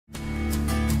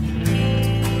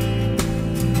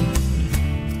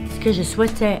que je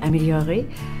souhaitais améliorer,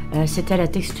 c'était la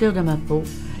texture de ma peau.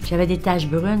 J'avais des taches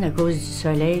brunes à cause du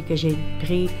soleil que j'ai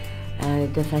pris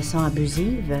de façon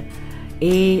abusive.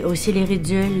 Et aussi les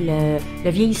ridules, le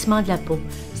vieillissement de la peau.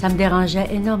 Ça me dérangeait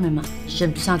énormément. Je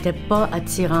ne me sentais pas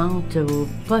attirante ou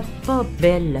pas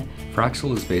belle.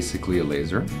 Fraxel is basically a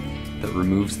laser that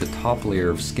removes the top layer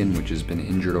of skin which has been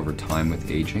injured over time with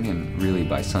aging and really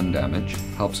by sun damage.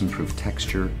 Helps improve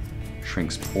texture,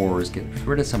 shrinks pores, gets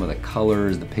rid of some of the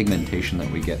colors, the pigmentation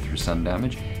that we get through sun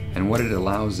damage. And what it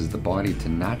allows is the body to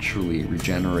naturally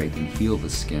regenerate and heal the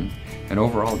skin, and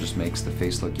overall just makes the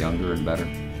face look younger and better.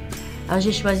 Alors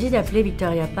j'ai choisi d'appeler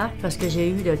Victoria Park parce que j'ai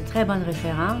eu de très bonnes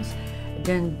références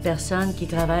d'une personne qui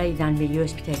travaille dans le milieu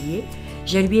hospitalier.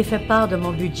 Je lui ai fait part de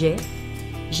mon budget.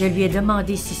 Je lui ai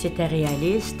demandé si c'était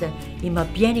réaliste. Il m'a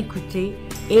bien écouté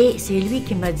et c'est lui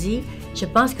qui m'a dit « Je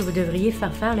pense que vous devriez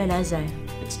faire le laser ».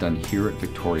 It's done here at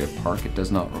Victoria Park. It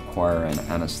does not require an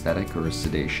anesthetic or a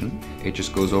sedation. It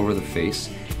just goes over the face,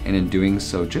 and in doing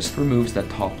so just removes that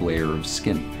top layer of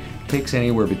skin. It takes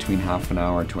anywhere between half an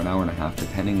hour to an hour and a half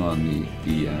depending on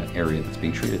the area that's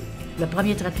being treated. Le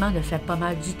premier traitement ne fait pas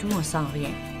mal du tout, on sent rien.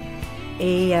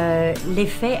 Et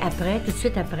l'effet après, tout de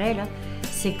suite après, là,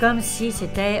 c'est comme si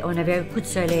on avait un coup de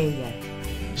soleil.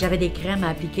 J'avais des crèmes à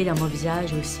appliquer dans mon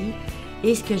visage aussi.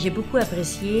 Et ce que j'ai beaucoup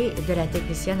apprécié de la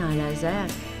technicienne en laser,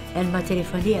 elle m'a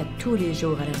téléphoné à tous les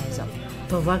jours à la maison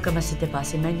pour voir comment s'était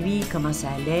passée ma nuit, comment ça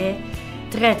allait.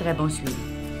 Très, très bon suivi.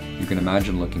 You can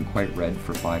imagine looking quite red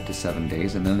for 5 to 7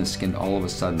 days, and then the skin all of a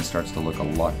sudden starts to look a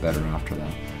lot better after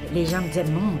that. Les gens me disaient,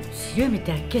 mon Dieu, mais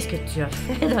qu'est-ce que tu as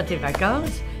fait dans tes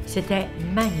vacances? C'était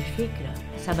magnifique, là.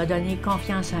 Ça m'a donné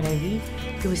confiance en la vie.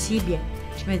 Puis aussi, bien,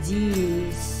 je me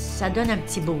dis, ça donne un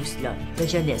petit boost, là, de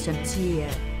jeunesse, un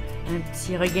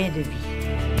petit regain de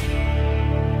vie.